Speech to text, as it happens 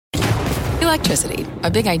Electricity,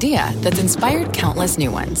 a big idea that's inspired countless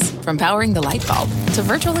new ones. From powering the light bulb to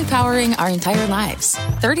virtually powering our entire lives.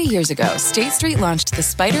 30 years ago, State Street launched the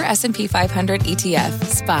Spider S&P 500 ETF,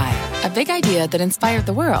 SPY. A big idea that inspired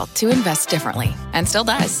the world to invest differently. And still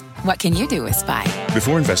does. What can you do with SPY?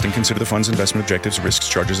 Before investing, consider the fund's investment objectives, risks,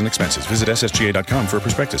 charges, and expenses. Visit ssga.com for a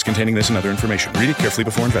prospectus containing this and other information. Read it carefully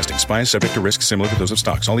before investing. SPY is subject to risks similar to those of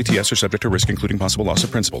stocks. All ETFs are subject to risk, including possible loss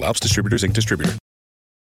of principal. Alps Distributors, Inc. Distributor.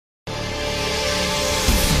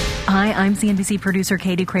 Hi, I'm CNBC producer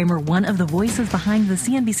Katie Kramer, one of the voices behind the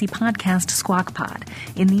CNBC podcast Squawk Pod.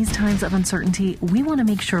 In these times of uncertainty, we want to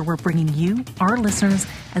make sure we're bringing you, our listeners,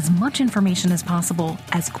 as much information as possible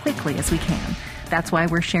as quickly as we can. That's why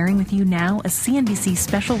we're sharing with you now a CNBC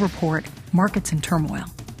special report, Markets in Turmoil.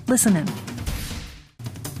 Listen in.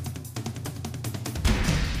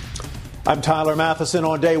 I'm Tyler Matheson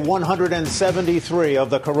on day 173 of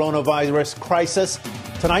the coronavirus crisis.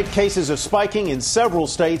 Tonight, cases are spiking in several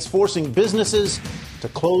states, forcing businesses to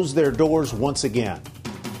close their doors once again.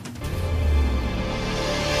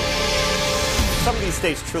 Some of these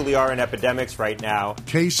states truly are in epidemics right now.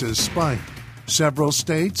 Cases spike. Several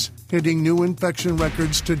states hitting new infection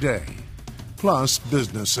records today. Plus,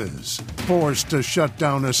 businesses forced to shut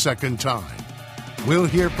down a second time. We'll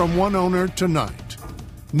hear from one owner tonight.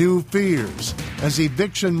 New fears as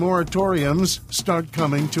eviction moratoriums start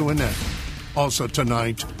coming to an end. Also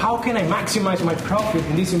tonight, how can I maximize my profit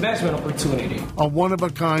in this investment opportunity? A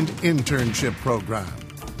one-of-a-kind internship program.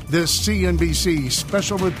 This CNBC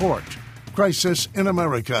special report, Crisis in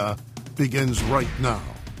America, begins right now.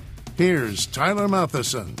 Here's Tyler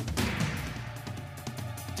Matheson.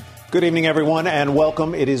 Good evening, everyone, and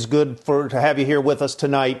welcome. It is good to have you here with us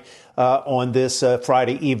tonight on this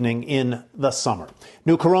Friday evening in the summer.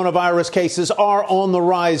 New coronavirus cases are on the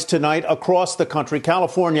rise tonight across the country.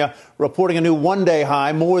 California reporting a new one-day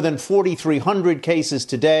high, more than 4,300 cases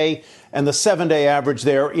today, and the seven-day average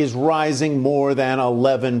there is rising more than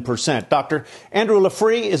 11%. Dr. Andrew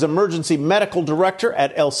Lafree is emergency medical director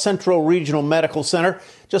at El Centro Regional Medical Center,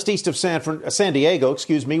 just east of San Diego,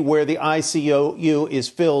 where the ICU is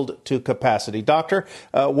filled to capacity. Doctor,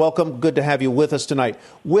 welcome. Good to have you with us tonight.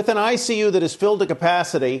 With an ICU that is filled to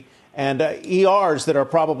capacity and ERs that are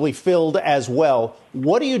probably filled as well,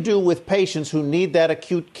 what do you do with patients who need that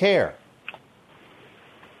acute care?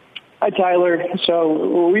 Hi, Tyler. So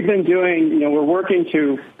what we've been doing, we're working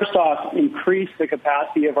to, first off, increase the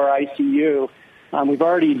capacity of our ICU. We've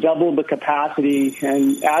already doubled the capacity,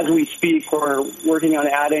 and as we speak, we're working on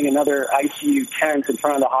adding another ICU tent in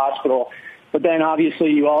front of the hospital. But then,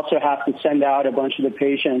 obviously, you also have to send out a bunch of the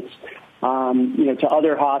patients to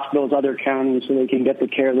other hospitals, other counties, so they can get the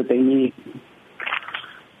care that they need.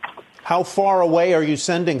 How far away are you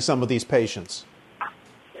sending some of these patients?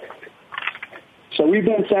 So we've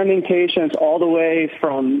been sending patients all the way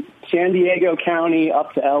from San Diego County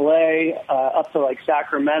up to L.A., up to like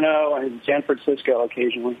Sacramento and San Francisco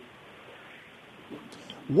occasionally.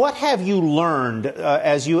 What have you learned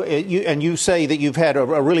as you say that you've had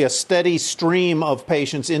a steady stream of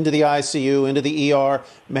patients into the ICU, into the ER,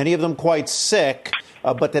 many of them quite sick,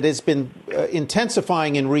 but that has been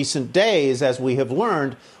intensifying in recent days, as we have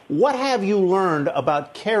learned. What have you learned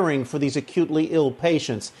about caring for these acutely ill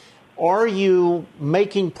patients? Are you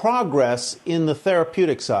making progress in the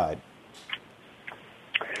therapeutic side?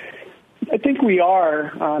 I think we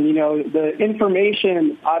are. The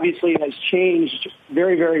information obviously has changed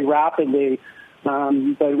very, very rapidly.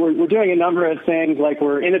 But we're doing a number of things, like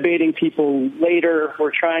we're intubating people later.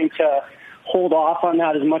 We're trying to hold off on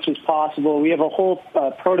that as much as possible. We have a whole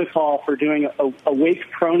protocol for doing awake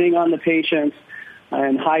proning on the patients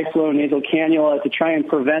and high-flow nasal cannula to try and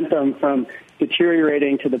prevent them from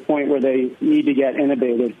deteriorating to the point where they need to get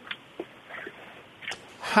intubated.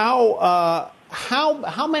 How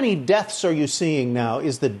many deaths are you seeing now?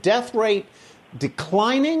 Is the death rate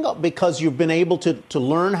declining because you've been able to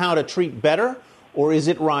learn how to treat better, or is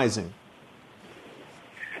it rising?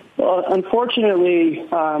 Well, unfortunately,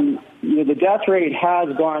 the death rate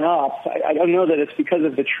has gone up. I don't know that it's because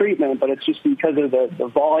of the treatment, but it's just because of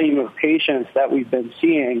the volume of patients that we've been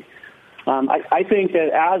seeing. I think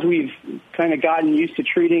that as we've kind of gotten used to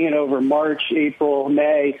treating it over March, April,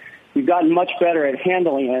 May, we've gotten much better at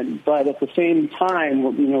handling it. But at the same time,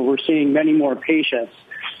 we're seeing many more patients.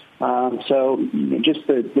 So just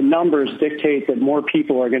the numbers dictate that more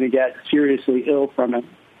people are going to get seriously ill from it.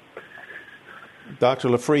 Dr.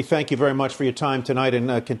 Lafree, thank you very much for your time tonight,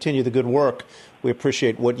 and continue the good work. We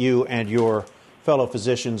appreciate what you and your fellow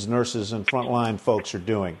physicians, nurses, and frontline folks are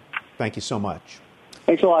doing. Thank you so much.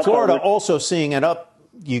 Thanks a lot. Florida Robert. also seeing it up.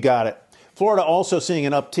 You got it. Florida also seeing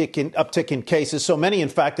an uptick in cases, so many, in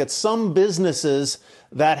fact, that some businesses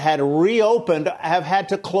that had reopened have had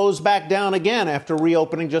to close back down again after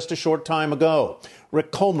reopening just a short time ago.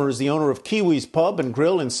 Rick Comer is the owner of Kiwi's Pub and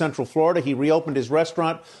Grill in Central Florida. He reopened his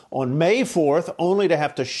restaurant on May 4th, only to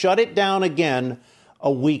have to shut it down again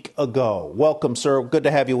a week ago. Welcome, sir. Good to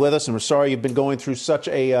have you with us, and we're sorry you've been going through such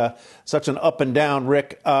an up and down.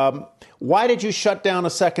 Rick, why did you shut down a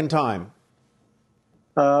second time?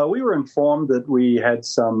 We were informed that we had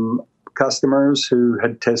some customers who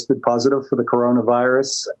had tested positive for the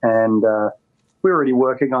coronavirus, and we were already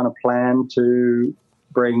working on a plan to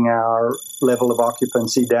bring our level of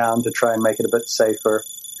occupancy down to try and make it a bit safer.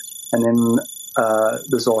 And then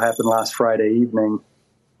this all happened last Friday evening,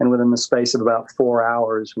 and within the space of about 4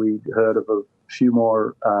 hours, we'd heard of a few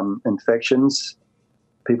more infections,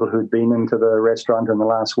 people who'd been into the restaurant in the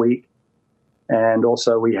last week. And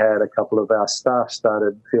also we had a couple of our staff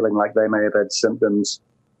started feeling like they may have had symptoms.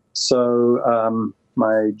 So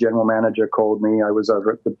my general manager called me. I was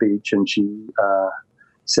over at the beach, and she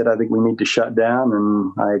said, I think we need to shut down.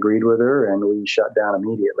 And I agreed with her, and we shut down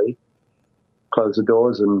immediately, closed the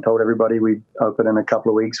doors, and told everybody we'd open in a couple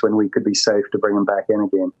of weeks when we could be safe to bring them back in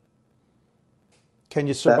again. Can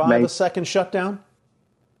you survive a second shutdown?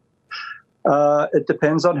 It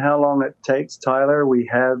depends on how long it takes, Tyler. We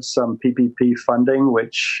have some PPP funding,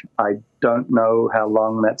 which I don't know how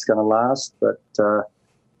long that's going to last. But,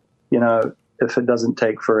 if it doesn't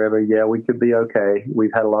take forever, yeah, we could be okay.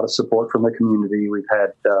 We've had a lot of support from the community. We've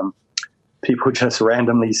had people just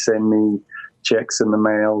randomly send me checks in the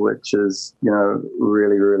mail, which is,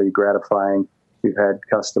 really, really gratifying. We've had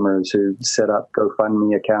customers who set up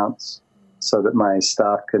GoFundMe accounts so that my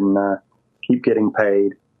staff can keep getting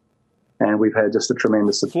paid. And we've had just a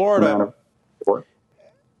tremendous amount of support.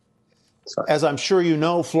 As I'm sure you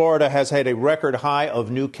know, Florida has had a record high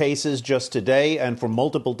of new cases just today and for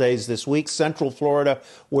multiple days this week. Central Florida,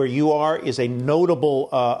 where you are, is a notable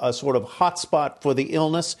sort of hotspot for the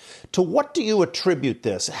illness. To what do you attribute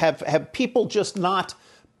this? Have people just not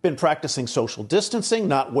been practicing social distancing,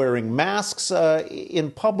 not wearing masks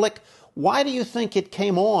in public? Why do you think it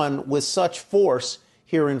came on with such force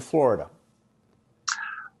here in Florida?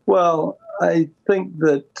 Well, I think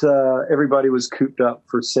that everybody was cooped up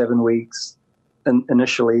for 7 weeks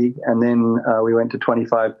initially, and then we went to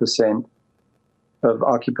 25% of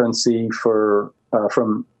occupancy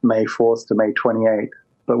from May 4th to May 28th.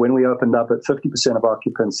 But when we opened up at 50% of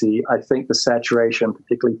occupancy, I think the saturation,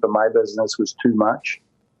 particularly for my business, was too much.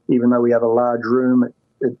 Even though we have a large room,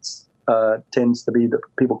 it tends to be that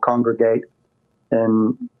people congregate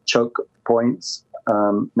in choke points,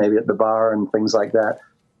 maybe at the bar and things like that.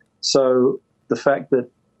 So the fact that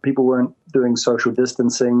people weren't doing social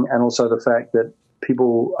distancing, and also the fact that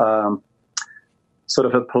people sort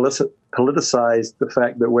of have politicized the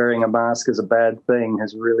fact that wearing a mask is a bad thing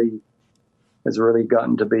has really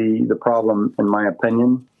gotten to be the problem, in my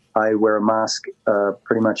opinion. I wear a mask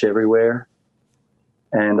pretty much everywhere,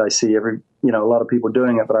 and I see a lot of people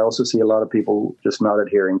doing it, but I also see a lot of people just not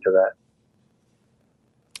adhering to that.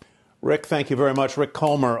 Rick, thank you very much. Rick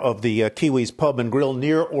Comer of the Kiwi's Pub and Grill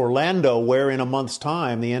near Orlando, where in a month's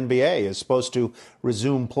time the NBA is supposed to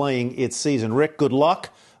resume playing its season. Rick, good luck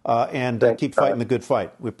and keep fighting the good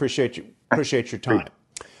fight. We appreciate your time.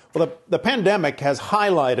 Well, the pandemic has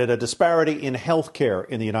highlighted a disparity in health care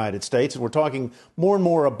in the United States, and we're talking more and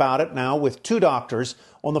more about it now with two doctors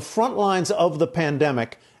on the front lines of the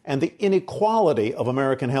pandemic and the inequality of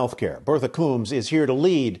American health care. Bertha Coombs is here to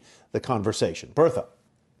lead the conversation. Bertha.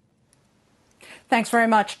 Thanks very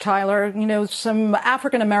much, Tyler. Some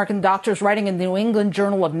African-American doctors writing in the New England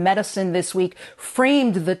Journal of Medicine this week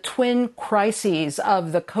framed the twin crises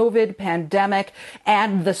of the COVID pandemic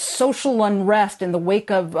and the social unrest in the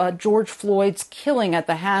wake of George Floyd's killing at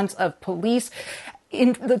the hands of police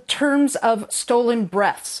in the terms of stolen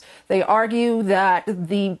breaths. They argue that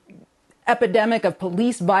the epidemic of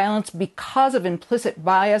police violence because of implicit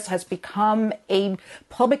bias has become a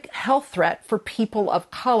public health threat for people of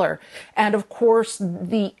color. And of course,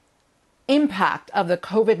 the impact of the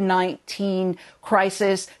COVID-19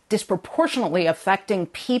 crisis disproportionately affecting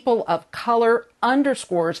people of color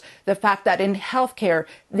underscores the fact that in healthcare,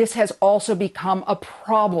 this has also become a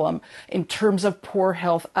problem in terms of poor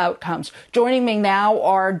health outcomes. Joining me now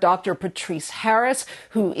are Dr. Patrice Harris,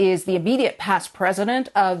 who is the immediate past president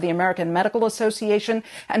of the American Medical Association,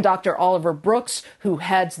 and Dr. Oliver Brooks, who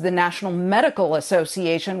heads the National Medical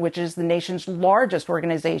Association, which is the nation's largest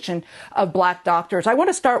organization of Black doctors. I want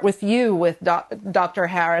to start with you, with Dr.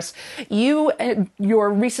 Harris. You and your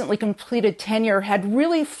recently completed tenure had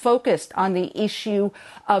really focused on the issue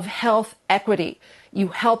of health equity You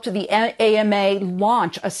helped the AMA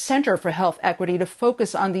launch a Center for Health Equity to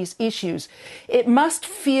focus on these issues. It must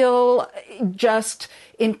feel just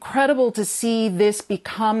incredible to see this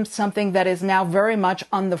become something that is now very much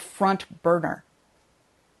on the front burner.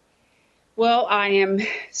 Well, I am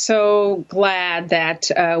so glad that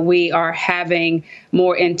we are having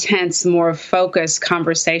more intense, more focused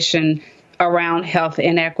conversation around health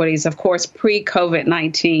inequities. Of course,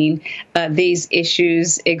 pre-COVID-19, these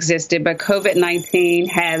issues existed, but COVID-19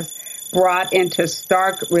 has brought into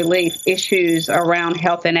stark relief issues around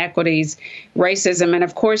health inequities, racism, and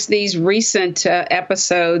of course, these recent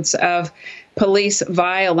episodes of police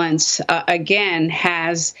violence, again,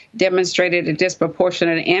 has demonstrated a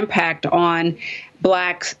disproportionate impact on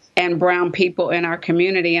Black and brown people in our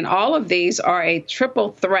community. And all of these are a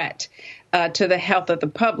triple threat to the health of the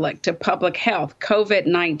public, to public health,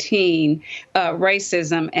 COVID-19,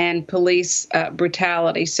 racism, and police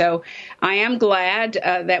brutality. So I am glad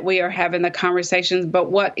that we are having the conversations,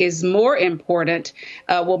 but what is more important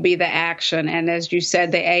will be the action. And as you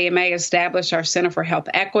said, the AMA established our Center for Health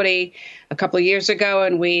Equity a couple of years ago,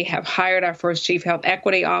 and we have hired our first Chief Health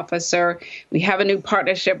Equity Officer. We have a new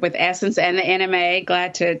partnership with Essence and the NMA.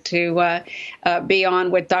 Glad to be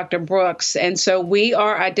on with Dr. Brooks. And so we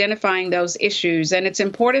are identifying those issues. And it's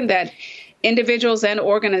important that individuals and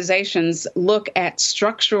organizations look at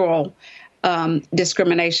structural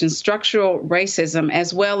discrimination, structural racism,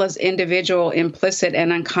 as well as individual implicit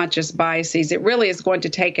and unconscious biases. It really is going to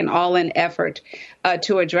take an all-in effort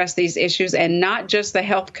to address these issues, and not just the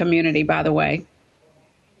health community, by the way.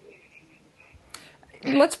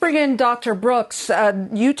 Let's bring in Dr. Brooks.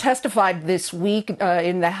 You testified this week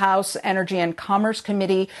in the House Energy and Commerce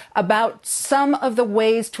Committee about some of the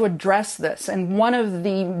ways to address this. And one of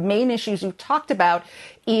the main issues you talked about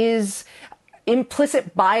is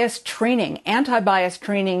implicit bias training, anti-bias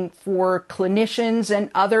training for clinicians and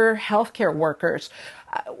other healthcare workers.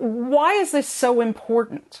 Why is this so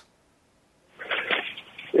important?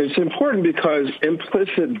 It's important because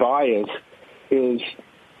implicit bias is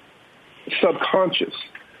subconscious.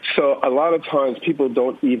 So a lot of times people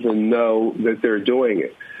don't even know that they're doing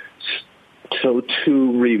it. So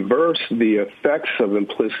to reverse the effects of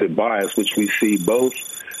implicit bias, which we see both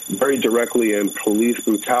very directly in police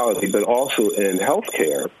brutality, but also in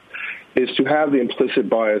healthcare, is to have the implicit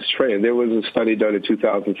bias training. There was a study done in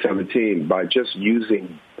 2017 by just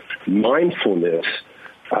using mindfulness.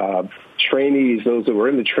 Trainees, those that were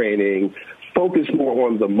in the training, focused more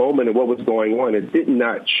on the moment and what was going on. It did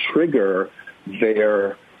not trigger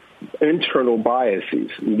their internal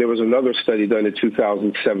biases. There was another study done in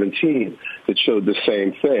 2017 that showed the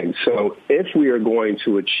same thing. So if we are going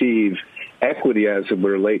to achieve equity as it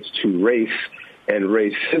relates to race and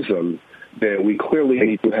racism, then we clearly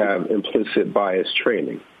need to have implicit bias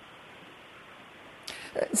training.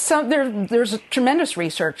 So there's tremendous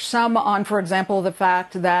research, some on, for example, the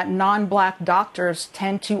fact that non-Black doctors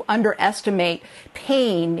tend to underestimate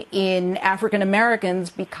pain in African Americans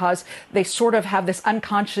because they sort of have this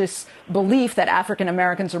unconscious belief that African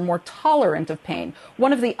Americans are more tolerant of pain.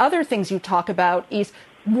 One of the other things you talk about is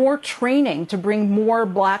more training to bring more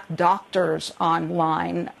Black doctors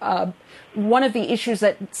online. One of the issues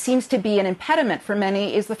that seems to be an impediment for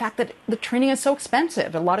many is the fact that the training is so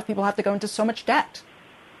expensive. A lot of people have to go into so much debt.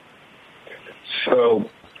 So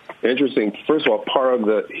interesting. First of all, part of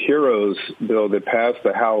the HEROES bill that passed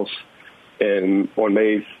the House on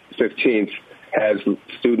May 15th has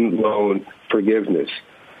student loan forgiveness.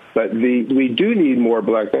 But we do need more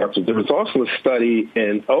Black doctors. There was also a study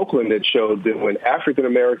in Oakland that showed that when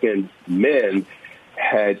African-American men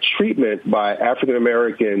had treatment by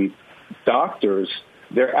African-American doctors,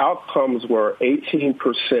 their outcomes were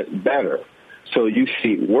 18% better. So you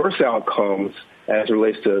see worse outcomes as it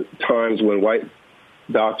relates to times when white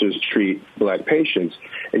doctors treat Black patients.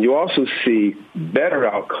 And you also see better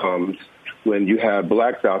outcomes when you have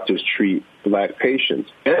Black doctors treat Black patients.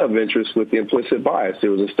 And of interest with the implicit bias,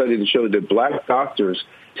 there was a study that showed that Black doctors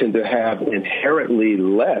tend to have inherently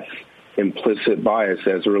less implicit bias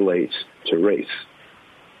as it relates to race.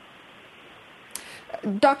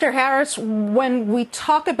 Dr. Harris, when we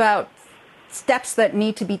talk about steps that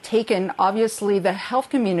need to be taken, obviously the health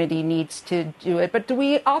community needs to do it, but do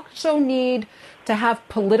we also need to have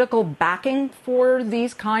political backing for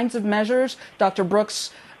these kinds of measures? Dr.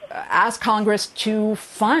 Brooks asked Congress to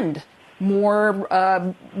fund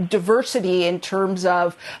more diversity in terms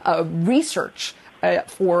of research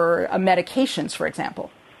for medications, for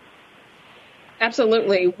example.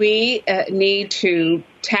 Absolutely. We need to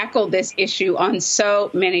tackle this issue on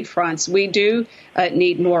so many fronts. We do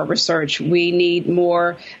need more research. We need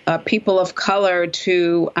more people of color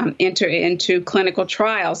to enter into clinical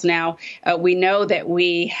trials. Now, we know that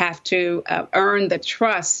we have to earn the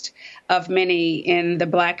trust of many in the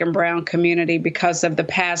Black and brown community because of the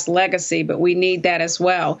past legacy, but we need that as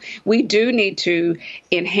well. We do need to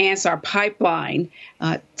enhance our pipeline.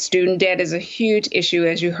 Student debt is a huge issue,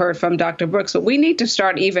 as you heard from Dr. Brooks, but we need to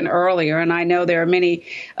start even earlier. And I know there are many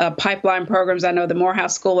pipeline programs. I know the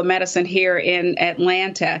Morehouse School of Medicine here in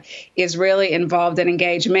Atlanta is really involved and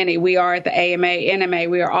engaged many. We are at the AMA, NMA.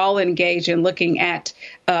 We are all engaged in looking at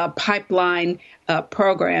pipeline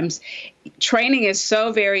programs. Training is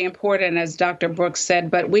so very important, as Dr. Brooks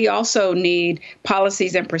said, but we also need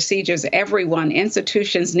policies and procedures. Everyone,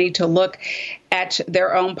 institutions need to look at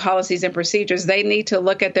their own policies and procedures. They need to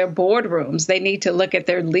look at their boardrooms. They need to look at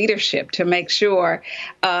their leadership to make sure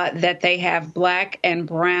that they have Black and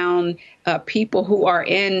brown people who are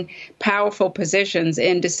in powerful positions,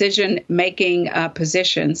 in decision-making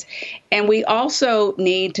positions. And we also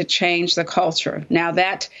need to change the culture. Now,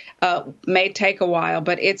 that may take a while,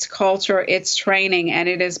 but it's culture, it's training, and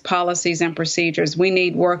it is policies and procedures. We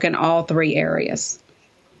need work in all three areas.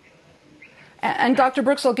 And Dr.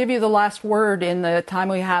 Brooks, I'll give you the last word in the time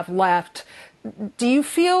we have left. Do you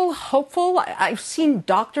feel hopeful? I've seen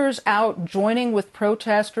doctors out joining with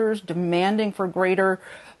protesters, demanding for greater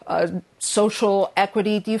social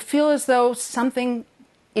equity. Do you feel as though something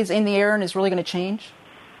is in the air and is really going to change?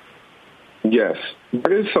 Yes,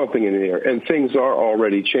 there is something in the air, and things are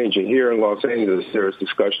already changing. Here in Los Angeles, there is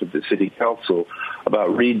discussion at the city council about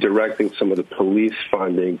redirecting some of the police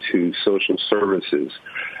funding to social services.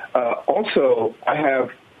 Also, I have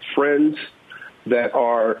friends that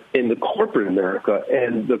are in the corporate America,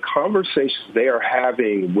 and the conversations they are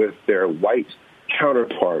having with their white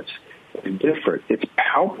counterparts is different. It's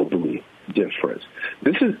palpably different.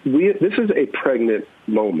 This is a pregnant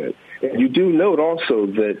moment. And you do note also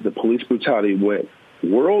that the police brutality went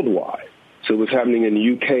worldwide. So it was happening in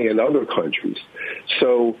the UK and other countries.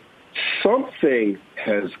 So something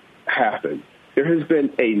has happened. There has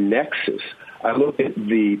been a nexus. I look at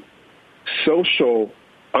the social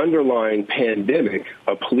underlying pandemic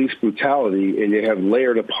of police brutality, and you have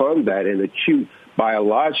layered upon that an acute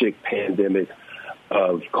biologic pandemic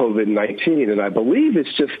of COVID-19. And I believe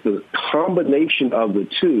it's just the combination of the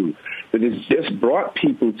two that has just brought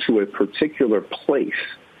people to a particular place.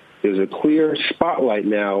 There's a clear spotlight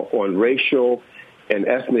now on racial and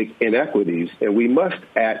ethnic inequities, and we must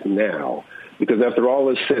act now, because after all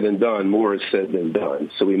is said and done, more is said than done.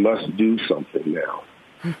 So we must do something now.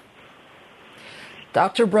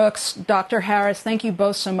 Dr. Brooks, Dr. Harris, thank you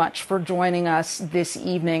both so much for joining us this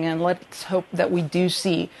evening, and let's hope that we do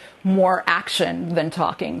see more action than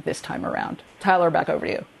talking this time around. Tyler, back over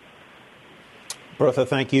to you. Bertha,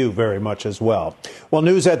 thank you very much as well. Well,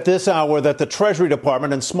 news at this hour that the Treasury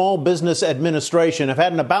Department and Small Business Administration have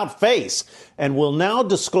had an about-face and will now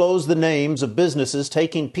disclose the names of businesses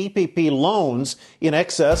taking PPP loans in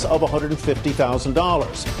excess of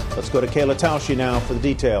 $150,000. Let's go to Kayla Tausche now for the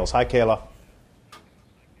details. Hi, Kayla.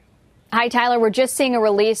 Hi, Tyler. We're just seeing a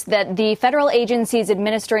release that the federal agencies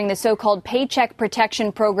administering the so-called Paycheck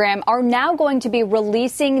Protection Program are now going to be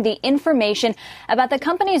releasing the information about the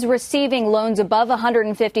companies receiving loans above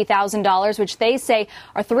 $150,000, which they say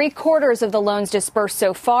are 3/4 of the loans dispersed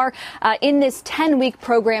so far in this 10-week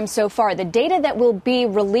program so far. The data that will be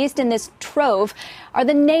released in this trove are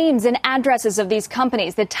the names and addresses of these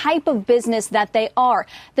companies, the type of business that they are,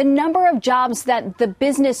 the number of jobs that the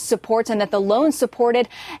business supports and that the loan supported,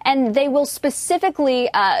 and they will specifically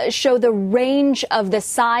show the range of the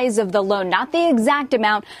size of the loan, not the exact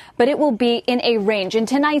amount, but it will be in a range. In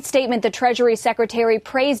tonight's statement, the Treasury Secretary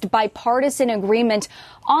praised bipartisan agreement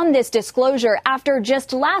on this disclosure after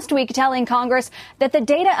just last week telling Congress that the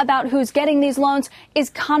data about who's getting these loans is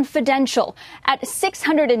confidential. At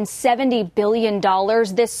 $670 billion,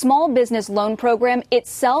 this small business loan program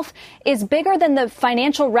itself is bigger than the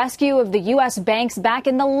financial rescue of the U.S. banks back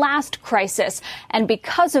in the last crisis. And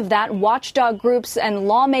because of that, watchdog groups and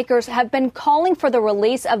lawmakers have been calling for the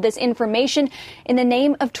release of this information in the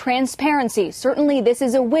name of transparency. Certainly, this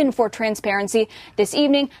is a win for transparency. This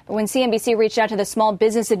evening, when CNBC reached out to the Small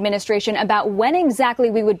Business Administration about when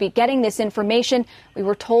exactly we would be getting this information, we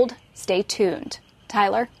were told, stay tuned.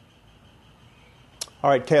 Tyler? All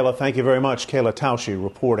right, Kayla, thank you very much. Kayla Tausche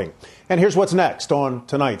reporting. And here's what's next on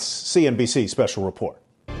tonight's CNBC Special Report.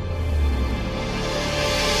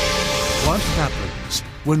 What happens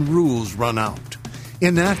when rules run out?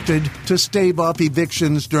 Enacted to stave off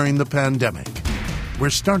evictions during the pandemic. We're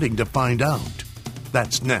starting to find out.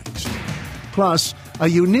 That's next. Plus, a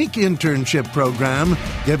unique internship program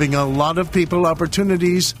giving a lot of people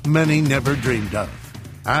opportunities many never dreamed of.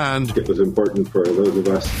 And it was important for those of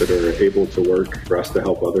us that are able to work, for us to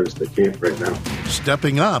help others that can't right now.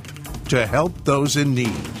 Stepping up to help those in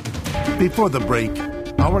need. Before the break,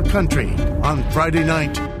 Our Country on Friday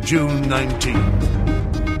night, June 19th.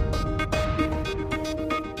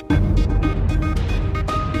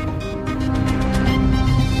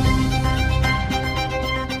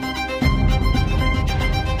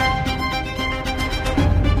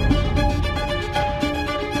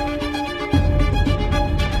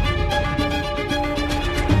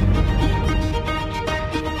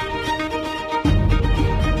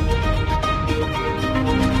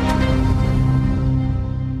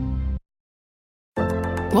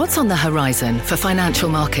 What's on the horizon for financial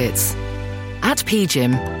markets? At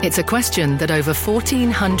PGIM, it's a question that over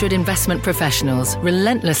 1,400 investment professionals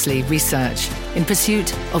relentlessly research in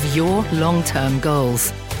pursuit of your long-term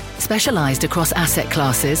goals. Specialized across asset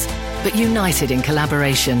classes, but united in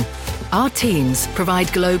collaboration, our teams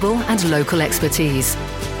provide global and local expertise.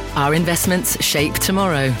 Our investments shape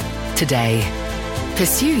tomorrow, today.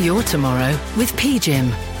 Pursue your tomorrow with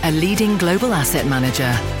PGIM, a leading global asset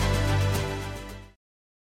manager.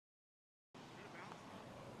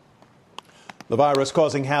 The virus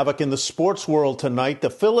causing havoc in the sports world tonight. The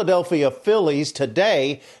Philadelphia Phillies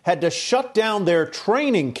today had to shut down their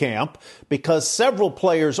training camp because several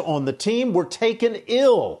players on the team were taken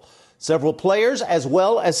ill. Several players, as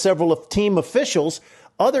well as several team officials.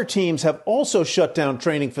 Other teams have also shut down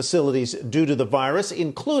training facilities due to the virus,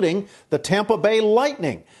 including the Tampa Bay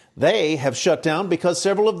Lightning. They have shut down because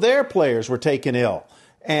several of their players were taken ill.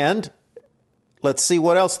 And let's see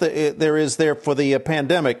what else there is there for the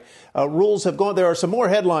pandemic. Rules have gone. There are some more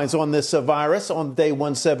headlines on this virus on day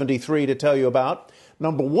 173 to tell you about.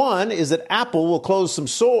 Number one is that Apple will close some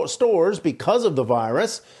stores because of the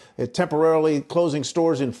virus. It's temporarily closing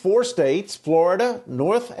stores in 4 states, Florida,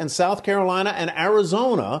 North and South Carolina, and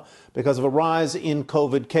Arizona, because of a rise in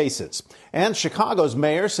COVID cases. And Chicago's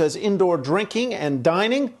mayor says indoor drinking and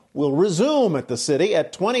dining will resume at the city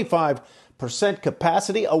at 25%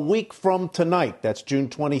 capacity a week from tonight. That's June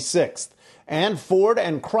 26th. And Ford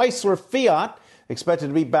and Chrysler Fiat expected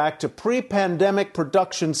to be back to pre-pandemic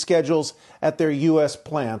production schedules at their U.S.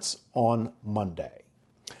 plants on Monday.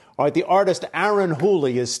 All right, the artist Aaron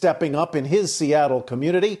Hooley is stepping up in his Seattle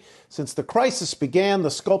community. Since the crisis began,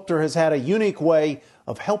 the sculptor has had a unique way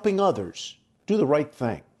of helping others do the right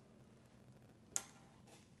thing.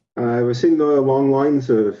 I was seeing the long lines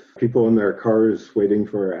of people in their cars waiting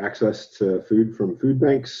for access to food from food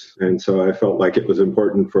banks. And so I felt like it was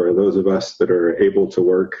important for those of us that are able to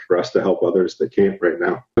work, for us to help others that can't right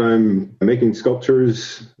now. I'm making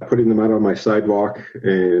sculptures, putting them out on my sidewalk,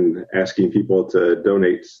 and asking people to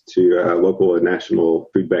donate to local and national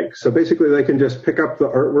food banks. So basically they can just pick up the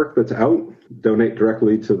artwork that's out, donate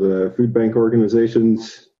directly to the food bank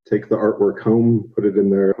organizations, take the artwork home, put it in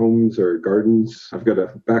their homes or gardens. I've got a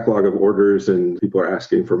backlog of orders and people are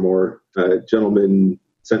asking for more. A gentleman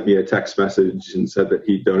sent me a text message and said that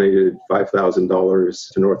he donated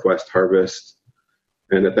 $5,000 to Northwest Harvest.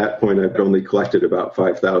 And at that point, I've only collected about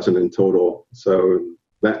 $5,000 in total. So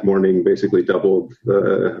that morning basically doubled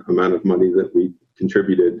the amount of money that we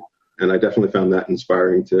contributed. And I definitely found that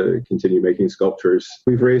inspiring to continue making sculptures.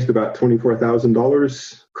 We've raised about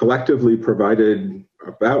 $24,000, collectively provided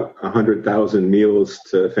about 100,000 meals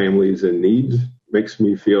to families in need. Makes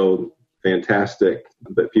me feel fantastic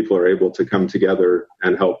that people are able to come together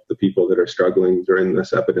and help the people that are struggling during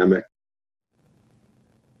this epidemic.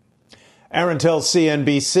 Aaron tells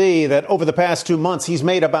CNBC that over the past 2 months, he's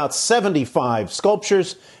made about 75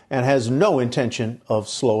 sculptures and has no intention of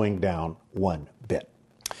slowing down one bit.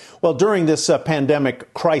 Well, during this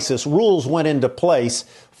pandemic crisis, rules went into place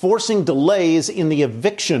forcing delays in the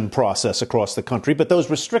eviction process across the country. But those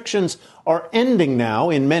restrictions are ending now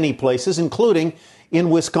in many places, including in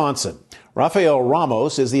Wisconsin. Rafael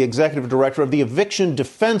Ramos is the executive director of the Eviction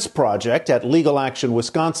Defense Project at Legal Action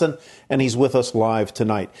Wisconsin, and he's with us live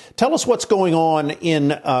tonight. Tell us what's going on in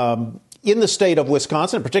the state of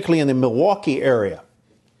Wisconsin, particularly in the Milwaukee area.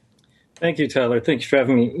 Thank you, Tyler. Thank you for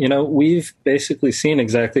having me. You know, we've basically seen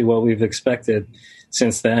exactly what we've expected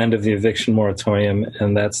since the end of the eviction moratorium,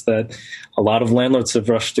 and that's that a lot of landlords have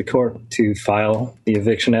rushed to court to file the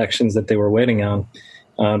eviction actions that they were waiting on.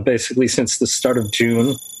 Basically, since the start of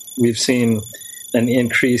June, we've seen an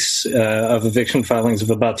increase of eviction filings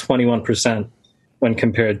of about 21% when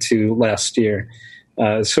compared to last year.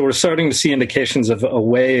 So we're starting to see indications of a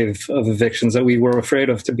wave of evictions that we were afraid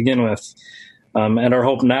of to begin with. And our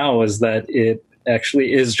hope now is that it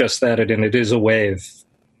actually is just that, and it is a wave.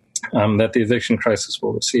 that the eviction crisis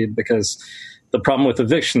will recede, because the problem with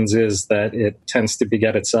evictions is that it tends to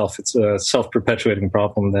beget itself. It's a self-perpetuating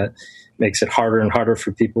problem that makes it harder and harder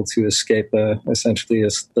for people to escape essentially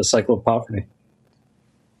the cycle of poverty.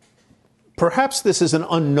 Perhaps this is an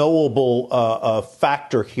unknowable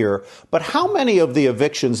factor here, but how many of the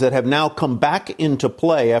evictions that have now come back into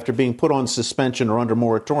play after being put on suspension or under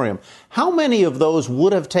moratorium, how many of those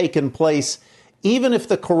would have taken place even if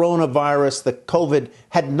the coronavirus, the COVID,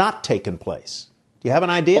 had not taken place? Do you have an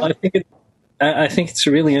idea? Well, I think it's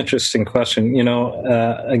a really interesting question.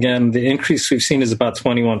 Again, the increase we've seen is about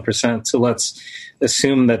 21%. So let's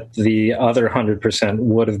assume that the other 100%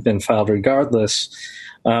 would have been filed regardless.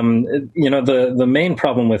 The main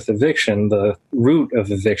problem with eviction, the root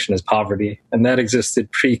of eviction, is poverty, and that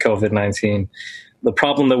existed pre-COVID-19. The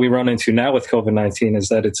problem that we run into now with COVID-19 is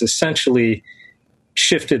that it's essentially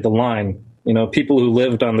shifted the line. People who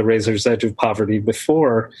lived on the razor's edge of poverty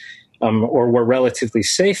before, or were relatively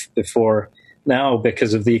safe before, now,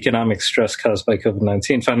 because of the economic stress caused by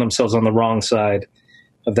COVID-19, find themselves on the wrong side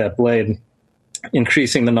of that blade,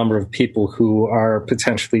 increasing the number of people who are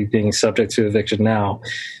potentially being subject to eviction now.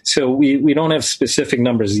 So we don't have specific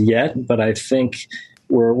numbers yet, but I think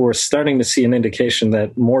we're starting to see an indication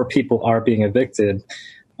that more people are being evicted.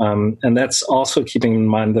 And that's also keeping in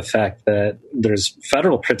mind the fact that there's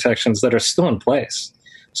federal protections that are still in place.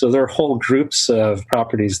 So there are whole groups of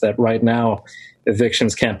properties that right now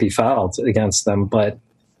evictions can't be filed against them. But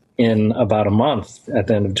in about a month, at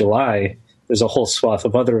the end of July, there's a whole swath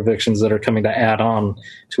of other evictions that are coming to add on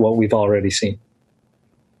to what we've already seen.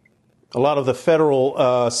 A lot of the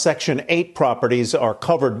federal Section 8 properties are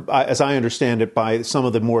covered, as I understand it, by some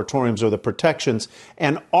of the moratoriums or the protections.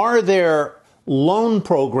 And are there loan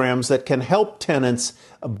programs that can help tenants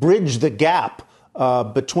bridge the gap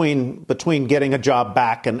between getting a job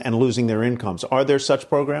back and losing their incomes? Are there such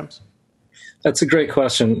programs? That's a great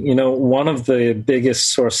question. One of the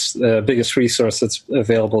biggest resource that's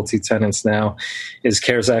available to tenants now is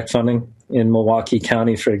CARES Act funding. In Milwaukee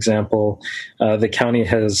County, for example, the county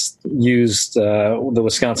has used the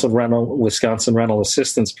Wisconsin Rental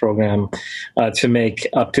Assistance Program to make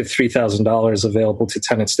up to $3,000 available to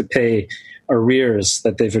tenants to pay arrears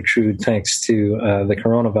that they've accrued thanks to the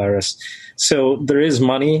coronavirus. So there is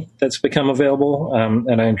money that's become available,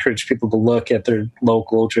 and I encourage people to look at their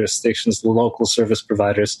local jurisdictions, the local service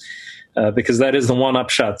providers, because that is the one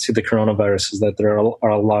upshot to the coronavirus, is that there are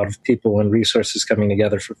a lot of people and resources coming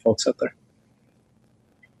together for folks out there.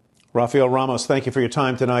 Rafael Ramos, thank you for your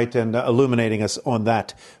time tonight and illuminating us on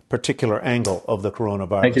that particular angle of the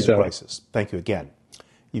coronavirus crisis. Thank you again.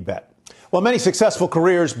 You bet. Well, many successful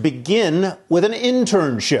careers begin with an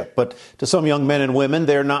internship, but to some young men and women,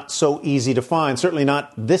 they're not so easy to find, certainly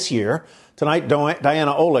not this year. Tonight,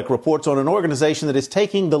 Diana Olick reports on an organization that is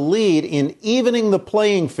taking the lead in evening the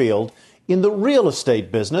playing field in the real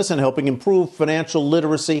estate business and helping improve financial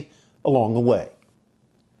literacy along the way.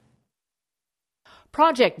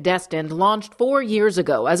 Project Destined launched 4 years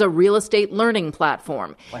ago as a real estate learning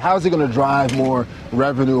platform. How is it going to drive more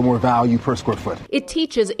revenue or more value per square foot? It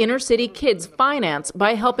teaches inner city kids finance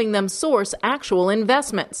by helping them source actual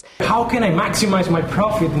investments. How can I maximize my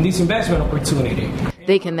profit in this investment opportunity?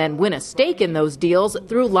 They can then win a stake in those deals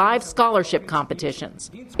through live scholarship competitions.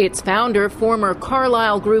 Its founder, former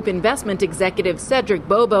Carlyle Group investment executive Cedric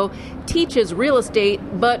Bobo, teaches real estate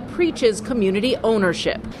but preaches community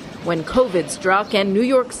ownership. When COVID struck and New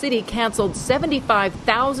York City canceled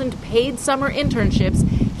 75,000 paid summer internships,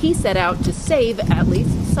 he set out to save at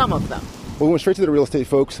least some of them. We went straight to the real estate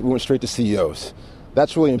folks. We went straight to CEOs.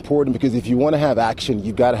 That's really important because if you want to have action,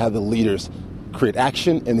 you've got to have the leaders create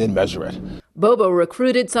action and then measure it. Bobo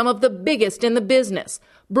recruited some of the biggest in the business: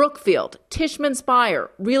 Brookfield, Tishman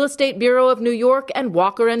Speyer, Real Estate Bureau of New York, and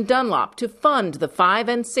Walker & Dunlop to fund the 5-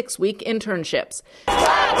 and 6-week internships.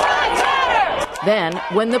 Then,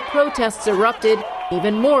 when the protests erupted,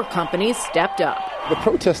 even more companies stepped up. The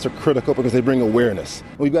protests are critical because they bring awareness.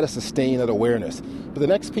 We've got to sustain that awareness. But the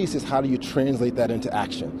next piece is, how do you translate that into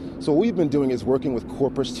action? So what we've been doing is working with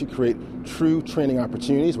corporates to create true training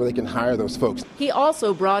opportunities where they can hire those folks. He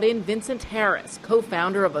also brought in Vincent Harris,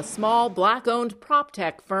 co-founder of a small black-owned prop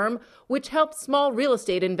tech firm, which helps small real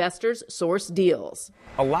estate investors source deals.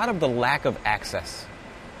 A lot of the lack of access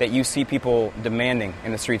that you see people demanding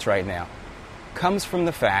in the streets right now comes from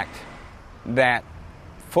the fact that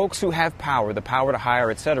folks who have power, the power to hire,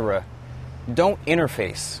 etc., don't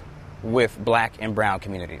interface with black and brown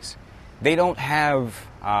communities. They don't have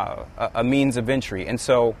a means of entry. And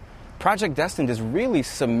so Project Destined is really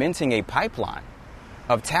cementing a pipeline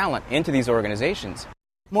of talent into these organizations.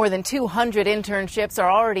 More than 200 internships are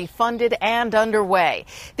already funded and underway.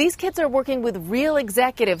 These kids are working with real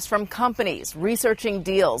executives from companies, researching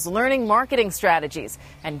deals, learning marketing strategies,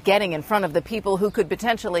 and getting in front of the people who could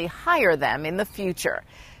potentially hire them in the future.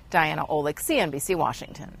 Diana Olick, CNBC,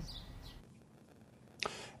 Washington.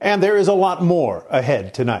 And there is a lot more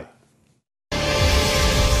ahead tonight.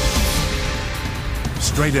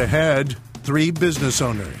 Straight ahead, 3 business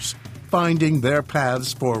owners finding their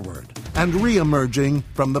paths forward and re-emerging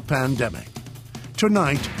from the pandemic.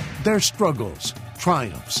 Tonight, their struggles,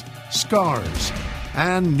 triumphs, scars,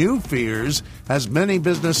 and new fears as many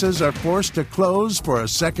businesses are forced to close for a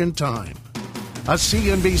second time. A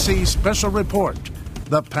CNBC special report,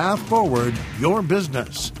 The Path Forward, Your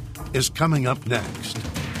Business, is coming up next.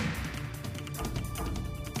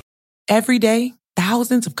 Every day,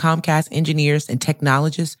 thousands of Comcast engineers and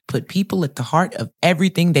technologists put people at the heart of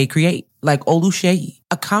everything they create. Like Oluseyi,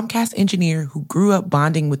 a Comcast engineer who grew up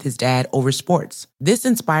bonding with his dad over sports. This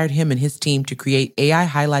inspired him and his team to create AI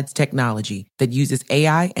Highlights technology that uses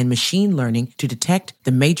AI and machine learning to detect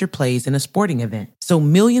the major plays in a sporting event, so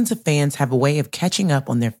millions of fans have a way of catching up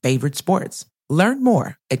on their favorite sports. Learn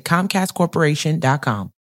more at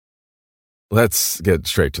ComcastCorporation.com. Let's get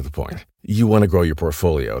straight to the point. You want to grow your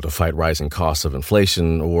portfolio to fight rising costs of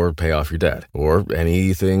inflation or pay off your debt or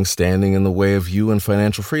anything standing in the way of you and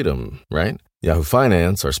financial freedom, right? Yahoo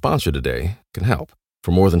Finance, our sponsor today, can help. For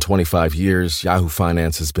more than 25 years, Yahoo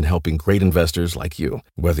Finance has been helping great investors like you.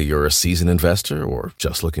 Whether you're a seasoned investor or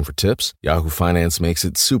just looking for tips, Yahoo Finance makes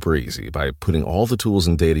it super easy by putting all the tools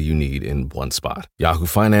and data you need in one spot. Yahoo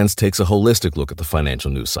Finance takes a holistic look at the financial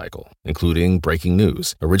news cycle, including breaking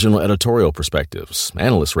news, original editorial perspectives,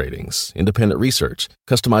 analyst ratings, independent research,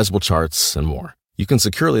 customizable charts, and more. You can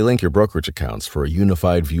securely link your brokerage accounts for a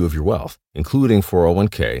unified view of your wealth, including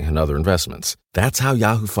 401k and other investments. That's how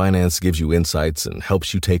Yahoo Finance gives you insights and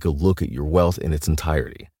helps you take a look at your wealth in its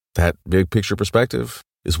entirety. That big picture perspective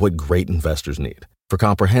is what great investors need. For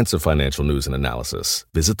comprehensive financial news and analysis,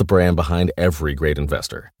 visit the brand behind every great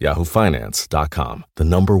investor, yahoofinance.com, the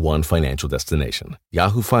 #1 financial destination,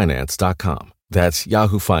 yahoofinance.com. That's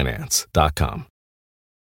yahoofinance.com.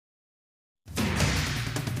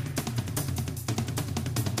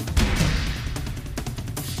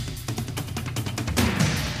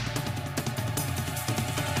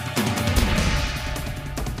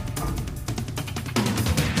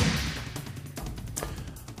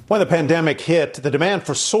 When the pandemic hit, the demand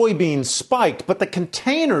for soybeans spiked, but the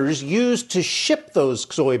containers used to ship those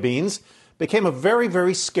soybeans became a very,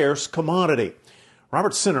 very scarce commodity.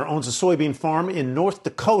 Robert Sinner owns a soybean farm in North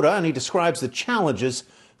Dakota, and he describes the challenges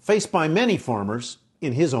faced by many farmers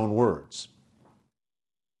in his own words.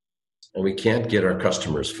 And we can't get our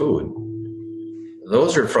customers food.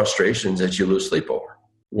 Those are frustrations that you lose sleep over.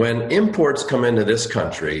 When imports come into this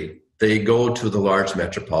country, they go to the large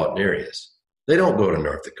metropolitan areas. They don't go to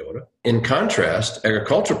North Dakota. In contrast,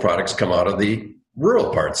 agricultural products come out of the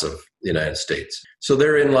rural parts of the United States. So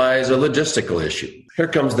therein lies a logistical issue. Here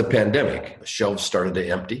comes the pandemic. The shelves started to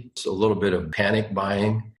empty. So a little bit of panic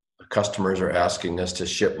buying. Customers are asking us to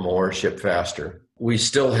ship more, ship faster. We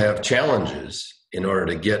still have challenges in order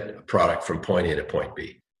to get a product from point A to point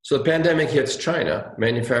B. So the pandemic hits China.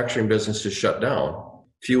 Manufacturing business is shut down.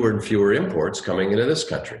 Fewer and fewer imports coming into this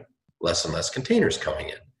country. Less and less containers coming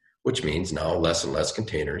in, which means now less and less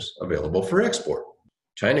containers available for export.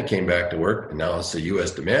 China came back to work, and now it's a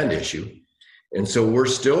U.S. demand issue. And so we're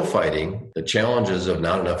still fighting the challenges of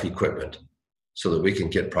not enough equipment so that we can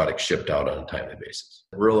get products shipped out on a timely basis.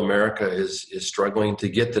 Rural America is struggling to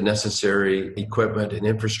get the necessary equipment and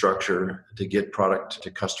infrastructure to get product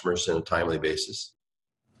to customers on a timely basis.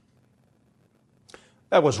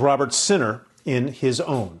 That was Robert Sinner in his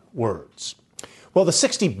own words. Well, the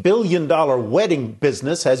 $60 billion wedding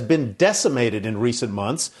business has been decimated in recent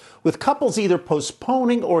months, with couples either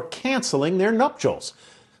postponing or canceling their nuptials.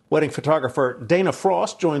 Wedding photographer Dana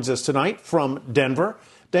Frost joins us tonight from Denver.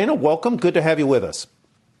 Dana, welcome. Good to have you with us.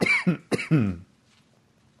 Great.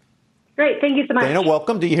 Thank you so much. Dana,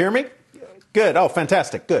 welcome. Do you hear me? Good. Oh,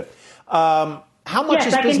 fantastic. Good. How much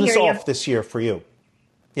is business off this year for you?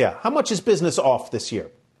 Yeah. How much is business off this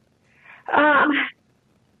year?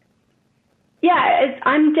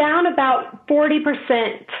 I'm down about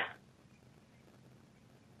 40%.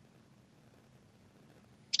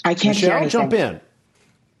 I can't hear anything. Jump in.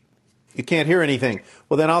 You can't hear anything.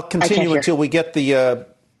 Well, then I'll continue until we get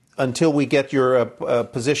your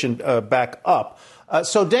position back up.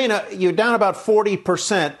 So, Dana, you're down about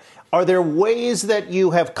 40%. Are there ways that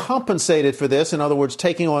you have compensated for this? In other words,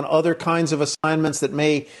 taking on other kinds of assignments that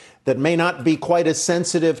may not be quite as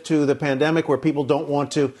sensitive to the pandemic, where people don't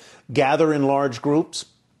want to gather in large groups?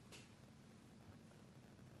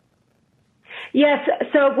 Yes,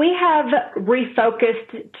 so we have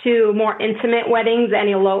refocused to more intimate weddings and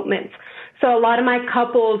elopements. So a lot of my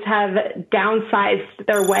couples have downsized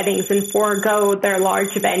their weddings and forego their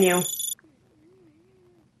large venue.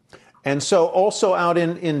 And so also out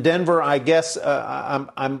in Denver, I guess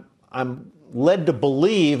I'm led to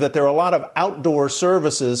believe that there are a lot of outdoor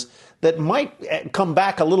services that might come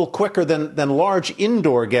back a little quicker than large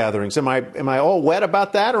indoor gatherings. Am I all wet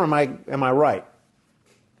about that, or am I right?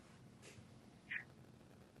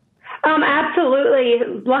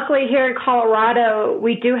 Absolutely. Luckily here in Colorado,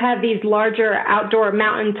 we do have these larger outdoor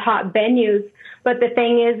mountaintop venues. But the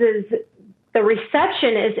thing is the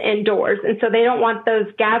reception is indoors. And so they don't want those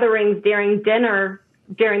gatherings during dinner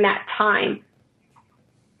during that time.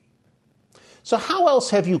 So how else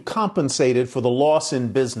have you compensated for the loss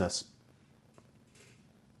in business?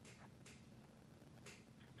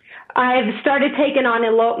 I've started taking on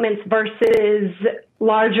elopements versus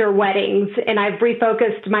larger weddings, and I've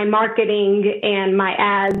refocused my marketing and my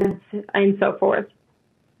ads and so forth.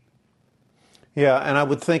 Yeah, and I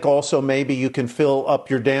would think also maybe you can fill up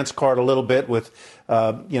your dance card a little bit with,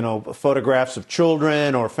 photographs of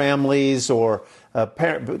children or families or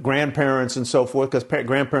grandparents and so forth, because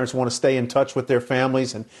grandparents want to stay in touch with their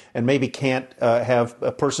families and maybe can't have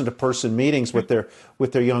person-to-person meetings with their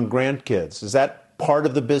young grandkids. Is that part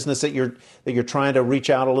of the business that you're trying to reach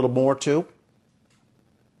out a little more to?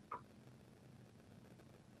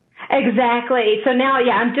 Exactly. So now,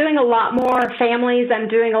 I'm doing a lot more families. I'm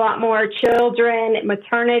doing a lot more children,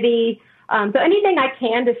 maternity. So anything I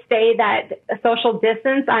can to stay that social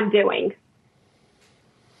distance, I'm doing.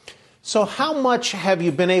 So how much have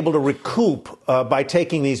you been able to recoup by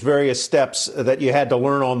taking these various steps that you had to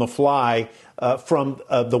learn on the fly from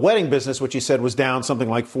the wedding business, which you said was down something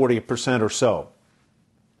like 40% or so?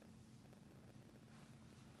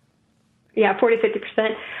 Yeah,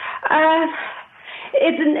 40-50%.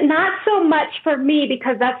 It's not so much for me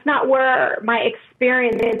because that's not where my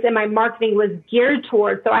experience and my marketing was geared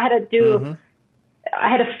towards. So I had to I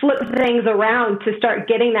had to flip things around to start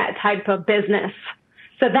getting that type of business.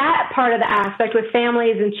 So that part of the aspect with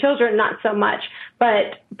families and children, not so much.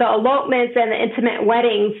 But the elopements and the intimate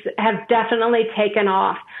weddings have definitely taken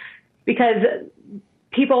off because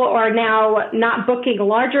people are now not booking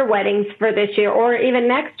larger weddings for this year or even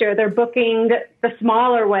next year. They're booking the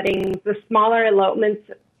smaller weddings, the smaller elopements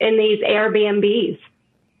in these Airbnbs.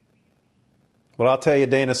 Well, I'll tell you,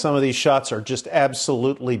 Dana, some of these shots are just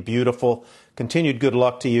absolutely beautiful. Continued good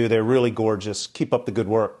luck to you. They're really gorgeous. Keep up the good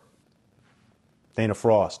work. Dana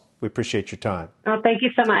Frost, we appreciate your time. Oh, thank you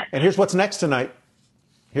so much. And here's what's next tonight.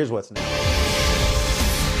 Here's what's next.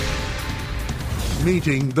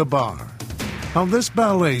 Meeting the bar. How this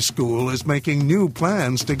ballet school is making new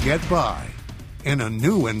plans to get by in a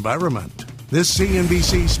new environment. This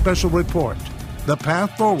CNBC special report, The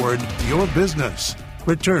Path Forward, Your Business,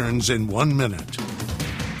 returns in 1 minute.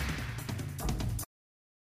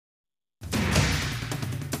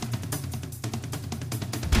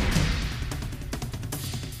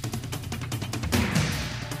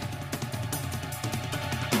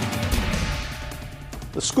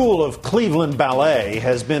 The School of Cleveland Ballet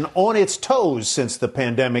has been on its toes since the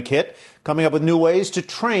pandemic hit, coming up with new ways to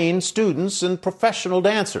train students and professional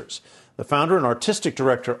dancers. The founder and artistic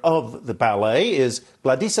director of the ballet is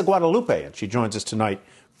Gladisa Guadalupe, and she joins us tonight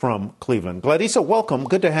from Cleveland. Gladisa, welcome.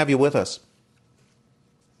 Good to have you with us.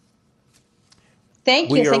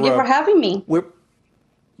 Thank you. Thank you for having me.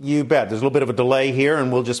 You bet. There's a little bit of a delay here,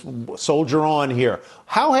 and we'll just soldier on here.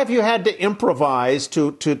 How have you had to improvise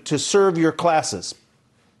to serve your classes?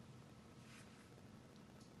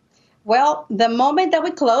 Well, the moment that we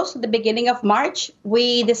closed at the beginning of March,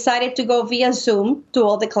 we decided to go via Zoom to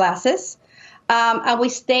all the classes. And we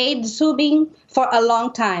stayed Zooming for a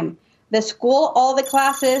long time. The school, all the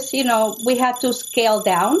classes, we had to scale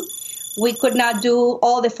down. We could not do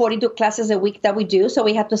all the 42 classes a week that we do, so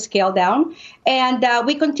we had to scale down. And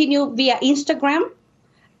we continue via Instagram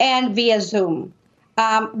and via Zoom.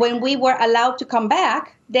 When we were allowed to come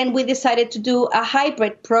back, then we decided to do a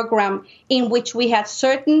hybrid program in which we had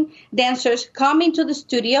certain dancers come into the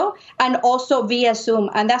studio and also via Zoom.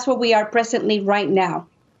 And that's where we are presently right now.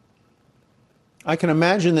 I can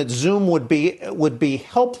imagine that Zoom would be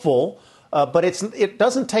helpful, but it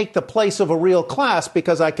doesn't take the place of a real class,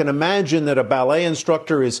 because I can imagine that a ballet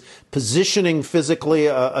instructor is positioning physically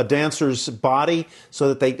a dancer's body so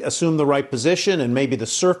that they assume the right position, and maybe the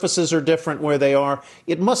surfaces are different where they are.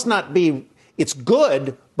 It must not be. It's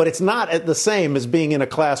good, but it's not the same as being in a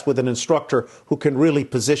class with an instructor who can really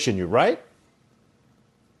position you, right?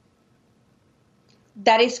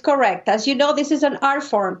 That is correct. As you know, this is an art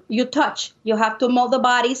form. You touch. You have to mold the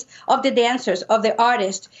bodies of the dancers, of the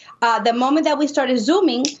artists. The moment that we started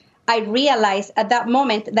Zooming, I realized at that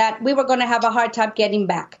moment that we were going to have a hard time getting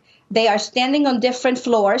back. They are standing on different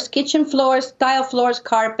floors, kitchen floors, tile floors,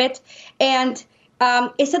 carpet, and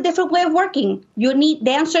it's a different way of working.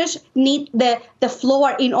 Dancers need the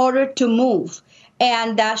floor in order to move.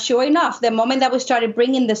 And sure enough, the moment that we started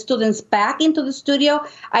bringing the students back into the studio,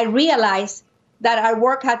 I realized that our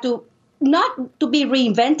work had to not to be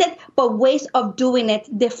reinvented, but ways of doing it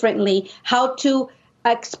differently, how to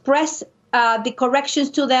express the corrections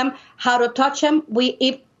to them, how to touch them.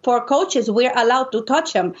 For coaches, we're allowed to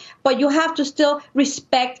touch them, but you have to still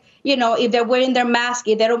respect, if they're wearing their mask,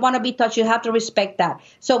 if they don't want to be touched, you have to respect that.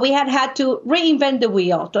 So we had to reinvent the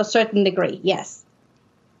wheel to a certain degree, yes.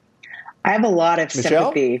 I have a lot of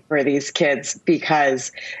sympathy for these kids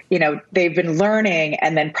because, they've been learning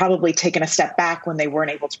and then probably taken a step back when they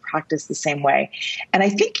weren't able to practice the same way. And I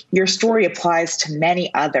think your story applies to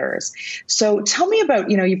many others. So tell me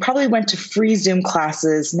about, you probably went to free Zoom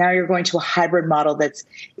classes. Now you're going to a hybrid model that's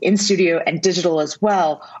in studio and digital as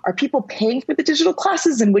well. Are people paying for the digital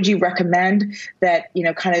classes? And would you recommend that,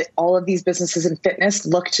 kind of all of these businesses in fitness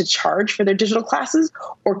look to charge for their digital classes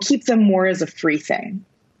or keep them more as a free thing?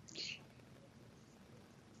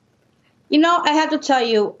 I have to tell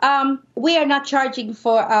you, we are not charging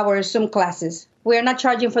for our Zoom classes. We are not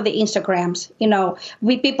charging for the Instagrams.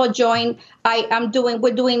 People join.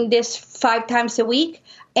 We're doing this 5 times a week,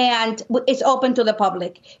 and it's open to the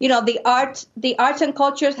public. The arts and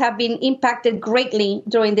cultures have been impacted greatly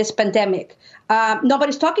during this pandemic.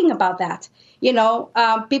 Nobody's talking about that.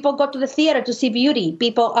 People go to the theater to see beauty.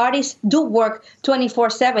 Artists do work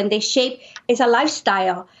 24/7. They shape. It's a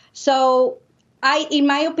lifestyle. So in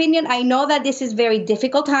my opinion, I know that this is very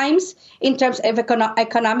difficult times in terms of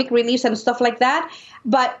economic relief and stuff like that,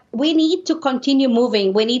 but we need to continue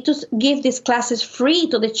moving. We need to give these classes free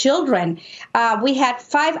to the children. We had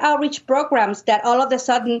 5 outreach programs that all of a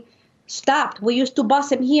sudden stopped. We used to bus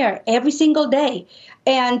them here every single day,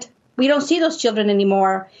 and we don't see those children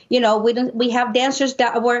anymore. We have dancers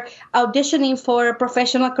that were auditioning for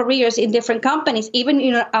professional careers in different companies, even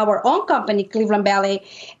in our own company, Cleveland Ballet,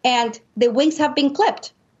 and the wings have been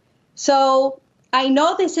clipped. So I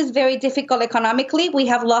know this is very difficult economically. We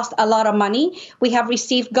have lost a lot of money. We have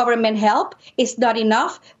received government help. It's not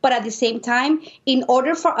enough. But at the same time, in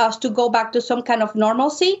order for us to go back to some kind of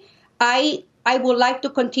normalcy, I would like to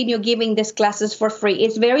continue giving these classes for free.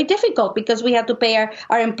 It's very difficult because we have to pay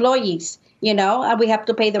our employees, and we have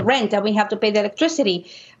to pay the rent and we have to pay the electricity.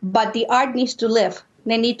 But the art needs to live.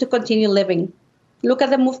 They need to continue living. Look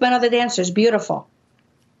at the movement of the dancers. Beautiful.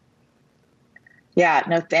 Yeah,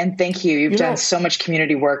 no, and thank you. You've done so much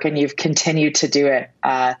community work and you've continued to do it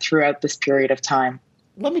throughout this period of time.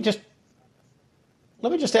 Let me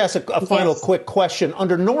just ask a final quick question.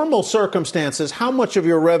 Under normal circumstances, how much of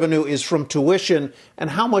your revenue is from tuition and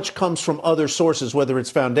how much comes from other sources, whether it's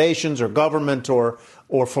foundations or government or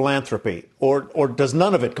philanthropy, or does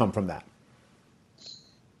none of it come from that?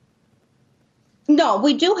 No,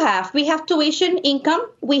 we have tuition income.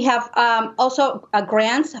 We have also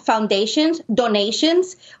grants, foundations,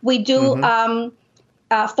 donations. We do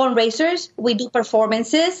fundraisers. We do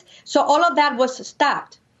performances. So all of that was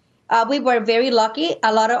stopped. We were very lucky.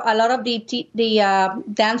 A lot of the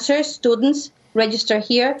dancers, students register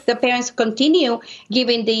here. The parents continue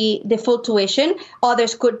giving the full tuition.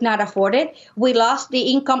 Others could not afford it. We lost the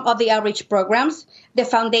income of the outreach programs. The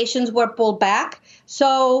foundations were pulled back.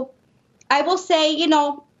 So I will say,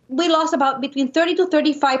 we lost about between 30 to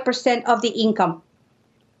 35% of the income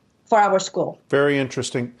for our school. Very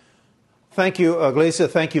interesting. Thank you, Gleisa.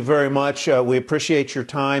 Thank you very much. We appreciate your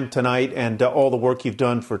time tonight and all the work you've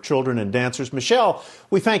done for children and dancers. Michelle,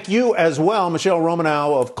 we thank you as well. Michelle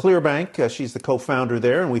Romanow of Clearbank. She's the co-founder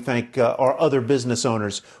there. And we thank our other business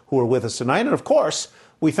owners who are with us tonight. And, of course,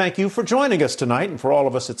 we thank you for joining us tonight. And for all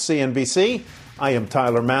of us at CNBC, I am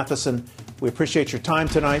Tyler Matheson. We appreciate your time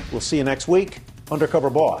tonight. We'll see you next week. Undercover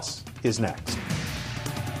Boss is next.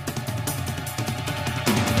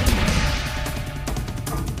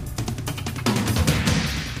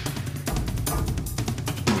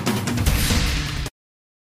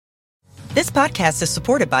 This podcast is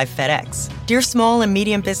supported by FedEx. Dear small and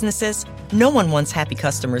medium businesses, no one wants happy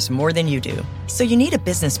customers more than you do. So you need a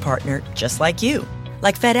business partner just like you.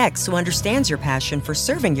 Like FedEx, who understands your passion for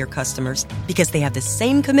serving your customers because they have the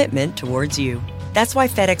same commitment towards you. That's why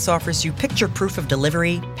FedEx offers you picture proof of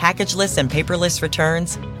delivery, packageless and paperless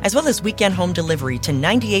returns, as well as weekend home delivery to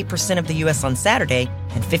 98% of the U.S. on Saturday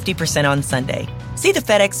and 50% on Sunday. See the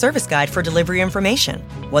FedEx service guide for delivery information.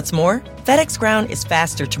 What's more, FedEx Ground is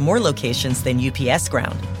faster to more locations than UPS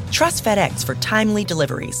Ground. Trust FedEx for timely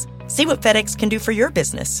deliveries. See what FedEx can do for your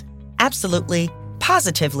business. Absolutely,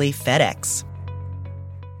 positively FedEx.